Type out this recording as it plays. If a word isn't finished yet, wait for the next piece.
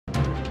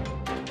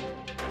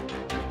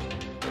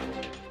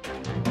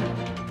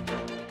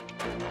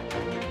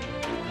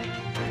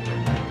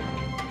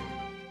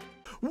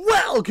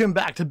Welcome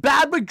back to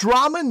Badwick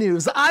Drama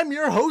News. I'm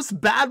your host,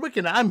 Badwick,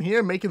 and I'm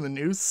here making the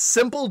news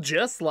simple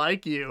just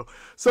like you.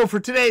 So for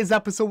today's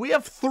episode, we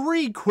have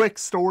 3 quick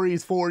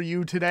stories for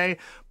you today.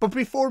 But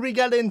before we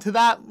get into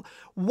that,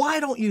 why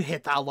don't you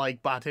hit that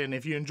like button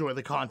if you enjoy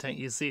the content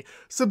you see?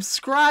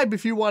 Subscribe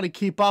if you want to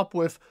keep up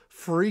with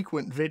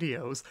frequent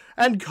videos.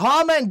 And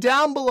comment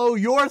down below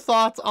your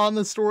thoughts on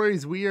the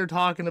stories we are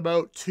talking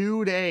about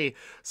today.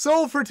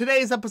 So for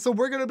today's episode,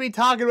 we're going to be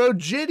talking about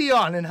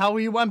JiDion and how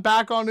he went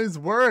back on his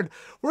word.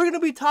 We're going to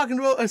be talking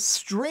about a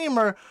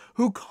streamer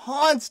who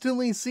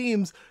constantly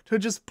seems to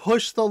just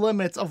push the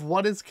limits of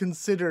what is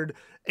considered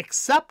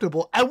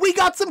acceptable. And we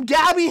got some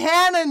Gabbie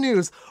Hanna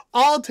news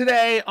all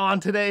today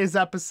on today's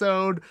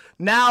episode.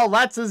 Now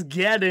let's just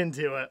get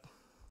into it.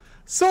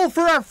 So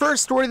for our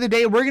first story of the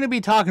day, we're going to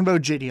be talking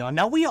about JiDion.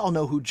 Now we all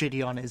know who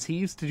JiDion is. He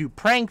used to do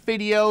prank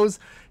videos.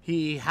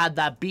 He had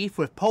that beef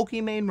with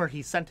Pokimane where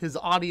he sent his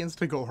audience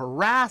to go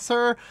harass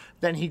her.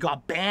 Then he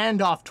got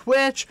banned off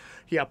Twitch.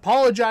 He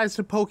apologized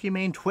to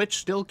Pokimane. Twitch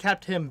still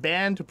kept him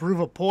banned to prove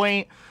a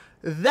point.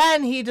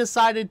 Then he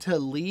decided to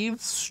leave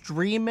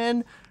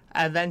streaming,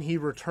 and then he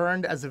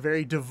returned as a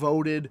very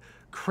devoted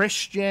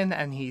Christian,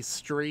 and he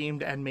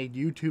streamed and made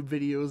YouTube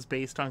videos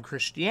based on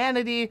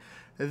Christianity.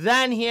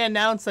 Then he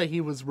announced that he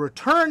was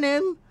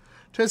returning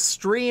to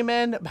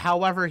streaming.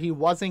 However, he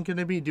wasn't going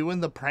to be doing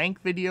the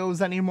prank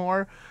videos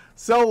anymore.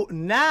 So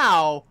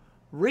now,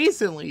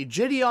 recently,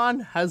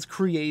 JiDion has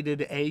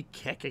created a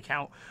Kick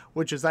account,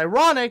 which is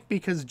ironic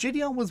because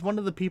JiDion was one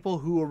of the people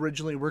who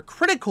originally were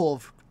critical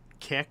of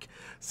Kick,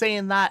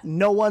 saying that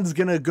no one's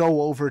going to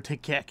go over to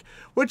Kick,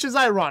 which is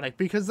ironic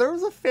because there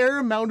was a fair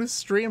amount of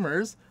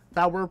streamers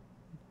that were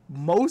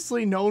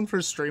mostly known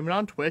for streaming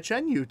on Twitch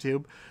and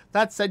YouTube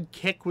that said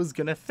Kick was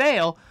going to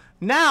fail.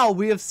 Now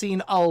we have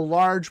seen a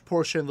large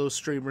portion of those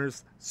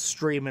streamers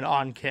streaming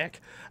on Kick.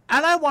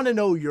 And I want to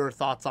know your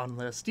thoughts on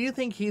this. Do you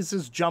think he's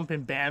just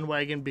jumping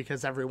bandwagon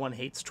because everyone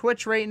hates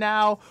Twitch right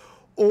now?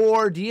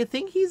 Or do you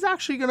think he's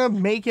actually going to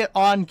make it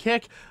on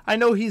Kick? I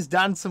know he's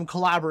done some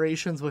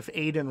collaborations with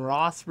Aiden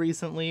Ross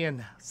recently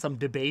and some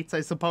debates,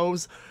 I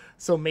suppose.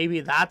 So maybe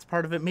that's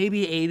part of it.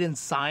 Maybe Aiden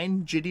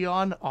signed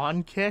JiDion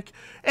on Kick.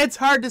 It's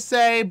hard to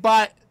say,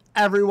 but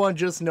everyone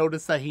just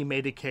noticed that he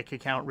made a Kick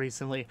account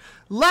recently.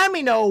 Let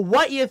me know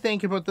what you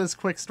think about this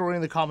quick story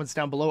in the comments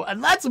down below,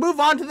 and let's move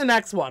on to the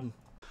next one.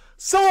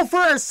 So for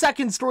our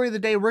second story of the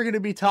day, we're going to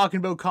be talking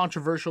about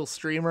controversial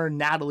streamer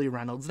Natalie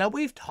Reynolds. Now,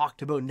 we've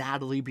talked about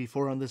Natalie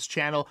before on this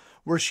channel,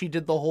 where she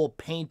did the whole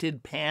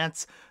painted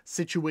pants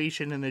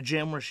situation in a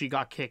gym where she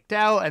got kicked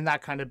out, and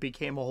that kind of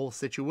became a whole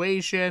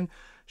situation.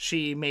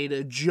 She made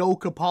a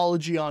joke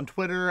apology on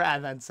Twitter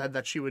and then said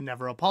that she would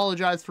never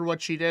apologize for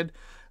what she did.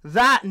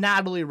 That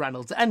Natalie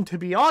Reynolds. And to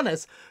be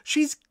honest,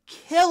 she's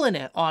killing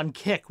it on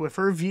Kick with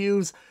her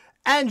views,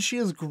 and she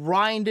is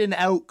grinding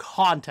out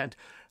content.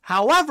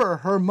 However,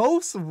 her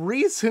most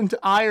recent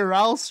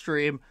IRL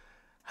stream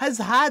has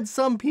had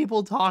some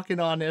people talking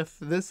on if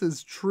this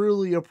is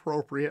truly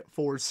appropriate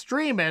for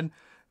streaming.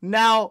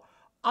 Now,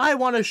 I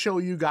want to show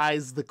you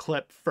guys the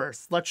clip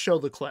first. Let's show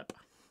the clip.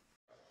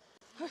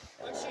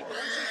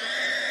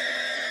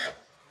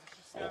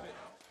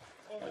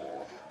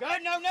 God,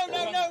 no.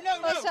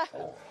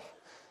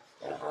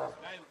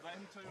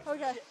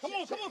 Okay. Come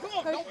on.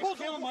 Don't pull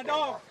killing my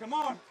dog. Come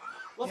on.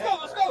 Let's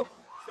go.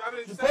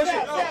 Just push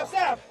it.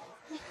 Stab.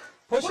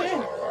 Push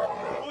in.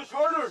 Push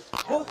harder.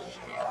 Fuck.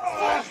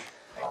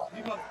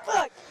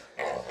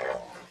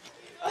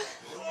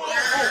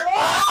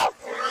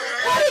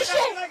 Holy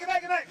shit.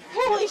 Get back.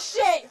 Holy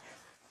shit.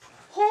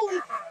 Holy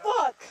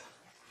fuck.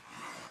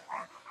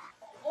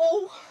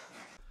 Oh.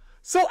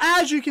 So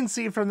as you can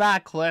see from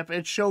that clip,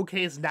 it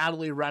showcased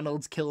Natalie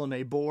Reynolds killing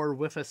a boar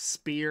with a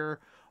spear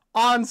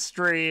on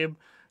stream.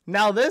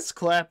 Now this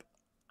clip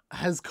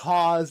has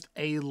caused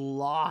a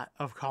lot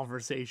of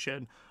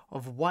conversation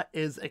of what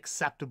is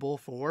acceptable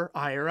for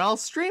IRL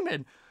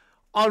streaming.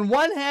 On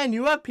one hand,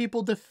 you have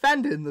people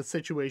defending the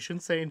situation,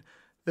 saying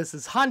this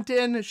is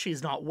hunting,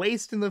 she's not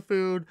wasting the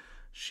food,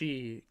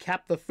 she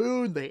kept the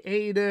food, they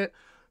ate it,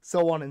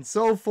 so on and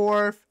so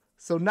forth.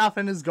 So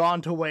nothing has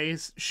gone to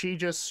waste. She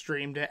just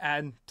streamed it.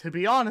 And to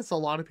be honest, a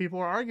lot of people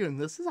are arguing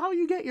this is how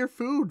you get your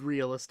food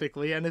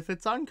realistically. And if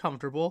it's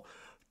uncomfortable,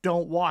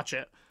 don't watch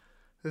it.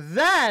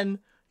 Then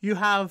you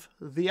have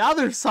the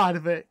other side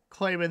of it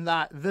claiming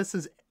that this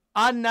is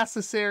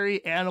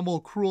unnecessary animal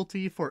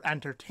cruelty for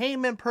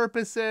entertainment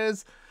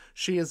purposes.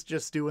 She is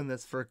just doing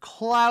this for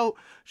clout.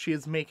 She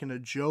is making a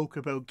joke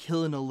about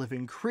killing a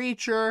living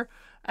creature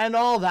and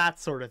all that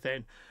sort of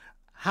thing.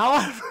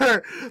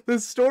 However, the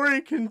story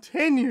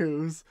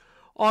continues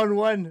on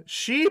when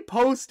she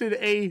posted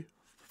a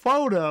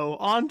photo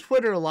on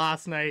Twitter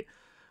last night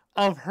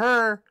of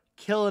her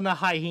killing a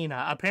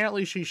hyena.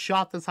 Apparently, she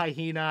shot this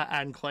hyena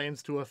and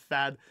claims to have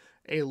fed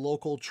a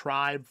local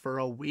tribe for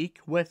a week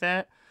with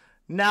it.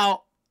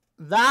 Now,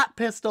 that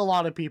pissed a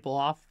lot of people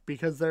off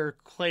because they're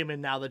claiming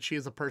now that she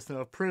is a person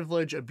of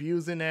privilege,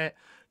 abusing it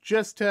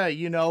just to,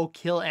 you know,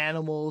 kill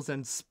animals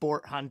and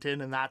sport hunting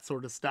and that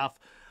sort of stuff.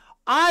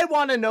 I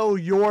want to know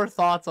your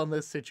thoughts on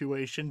this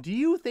situation. Do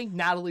you think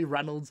Natalie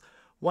Reynolds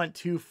went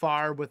too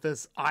far with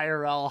this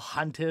IRL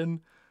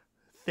hunting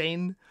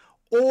thing?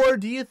 Or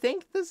do you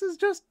think this is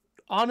just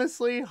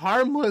honestly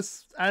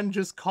harmless and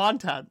just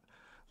content?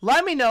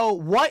 Let me know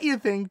what you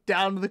think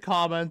down in the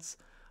comments.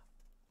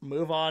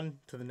 Move on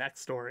to the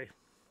next story.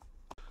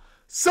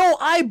 So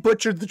I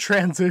butchered the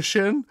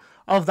transition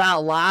of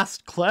that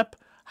last clip.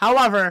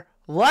 However,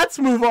 let's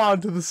move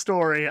on to the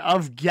story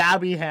of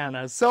Gabbie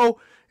Hanna. So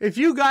if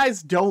you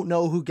guys don't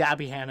know who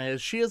Gabbie Hanna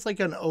is, she is like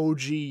an OG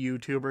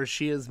YouTuber.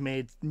 She has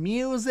made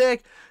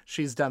music,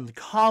 she's done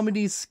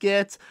comedy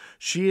skits,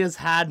 she has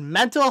had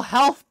mental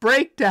health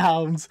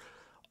breakdowns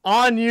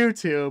on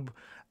YouTube,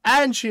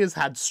 and she has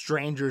had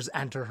strangers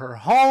enter her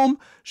home.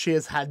 She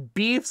has had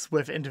beefs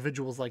with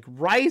individuals like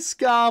Rice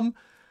Gum.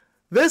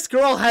 This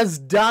girl has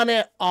done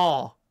it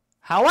all.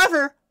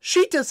 However,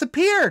 she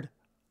disappeared,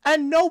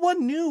 and no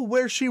one knew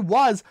where she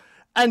was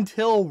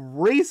until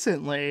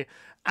recently.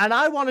 And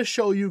I want to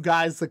show you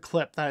guys the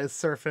clip that has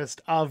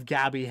surfaced of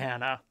Gabbie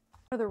Hanna.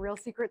 The real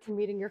secret to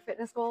meeting your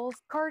fitness goals?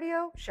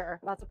 Cardio? Sure,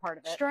 that's a part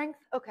of it. Strength?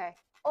 Okay.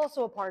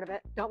 Also a part of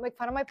it. Don't make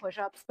fun of my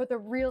push-ups. But the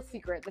real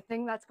secret, the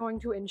thing that's going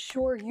to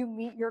ensure you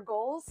meet your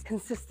goals?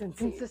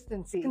 Consistency.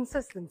 Consistency.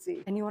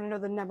 Consistency. And you want to know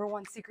the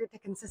 #1 secret to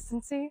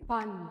consistency?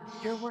 Fun.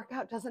 Your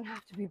workout doesn't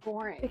have to be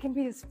boring. It can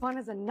be as fun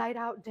as a night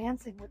out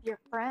dancing with your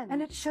friends.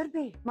 And it should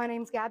be. My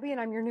name's Gabbie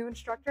and I'm your new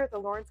instructor at the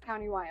Lawrence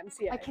County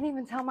YMCA. I can't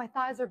even tell my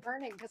thighs are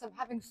burning because I'm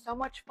having so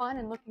much fun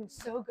and looking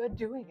so good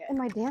doing it. Am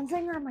I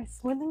dancing or am I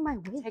swimming my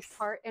weights? Take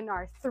part in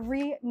our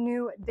 3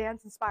 new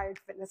dance-inspired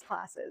fitness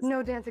classes.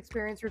 No dance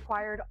experience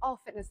required.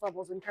 All fitness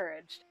levels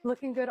encouraged.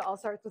 Looking good all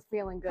starts with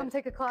feeling good. Come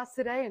take a class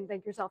today and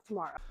thank yourself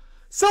tomorrow.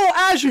 So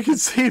as you can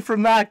see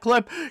from that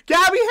clip,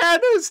 Gabbie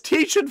Hanna is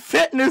teaching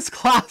fitness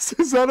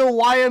classes at a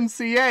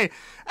YMCA.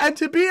 And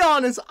to be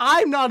honest,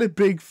 I'm not a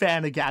big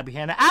fan of Gabbie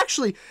Hanna.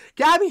 Actually,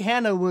 Gabbie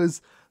Hanna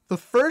was the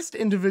first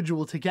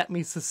individual to get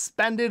me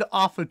suspended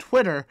off of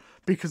Twitter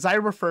because I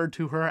referred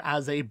to her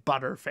as a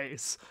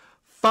butterface.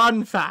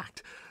 Fun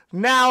fact.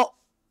 Now,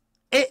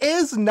 it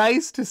is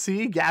nice to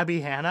see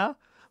Gabbie Hanna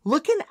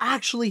looking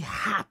actually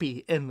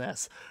happy in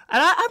this.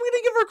 And I'm going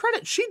to give her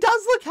credit. She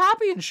does look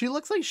happy and she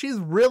looks like she's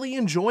really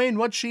enjoying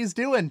what she's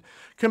doing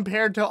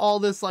compared to all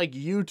this like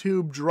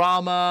YouTube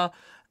drama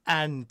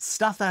and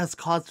stuff that has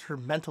caused her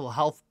mental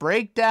health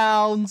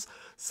breakdowns.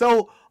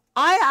 So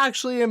I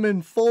actually am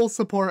in full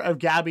support of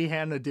Gabbie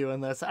Hanna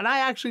doing this. And I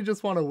actually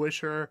just want to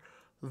wish her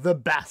the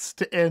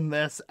best in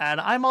this.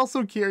 And I'm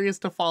also curious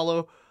to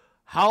follow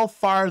how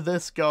far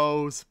this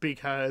goes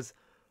because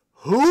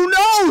who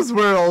knows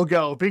where it'll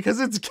go because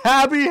it's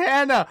Gabbie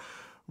Hanna.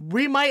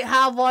 We might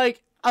have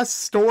like a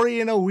story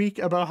in a week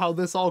about how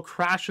this all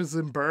crashes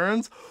and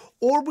burns,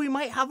 or we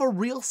might have a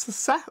real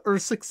success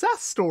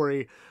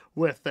story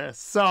with this.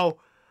 So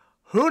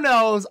who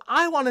knows?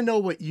 I want to know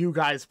what you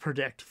guys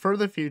predict for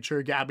the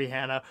future Gabbie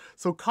Hanna.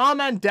 So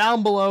comment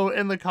down below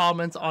in the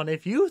comments on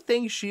if you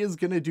think she is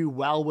going to do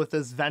well with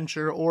this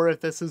venture or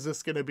if this is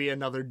just going to be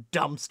another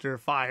dumpster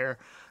fire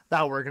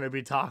that we're going to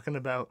be talking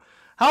about.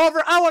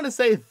 However, I want to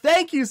say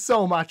thank you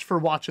so much for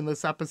watching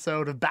this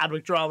episode of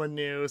Badwick Drama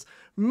News.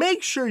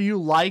 Make sure you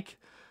like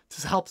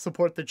to help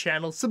support the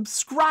channel,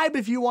 subscribe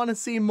if you want to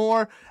see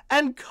more,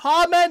 and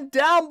comment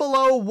down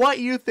below what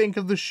you think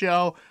of the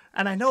show.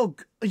 And I know,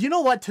 you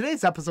know what,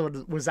 today's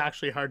episode was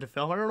actually hard to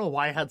film. I don't know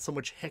why I had so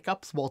much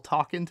hiccups while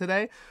talking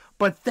today,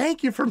 but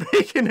thank you for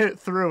making it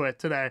through it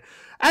today.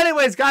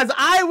 Anyways, guys,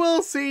 I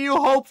will see you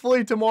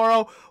hopefully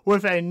tomorrow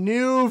with a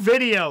new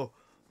video.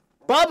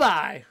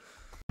 Bye-bye.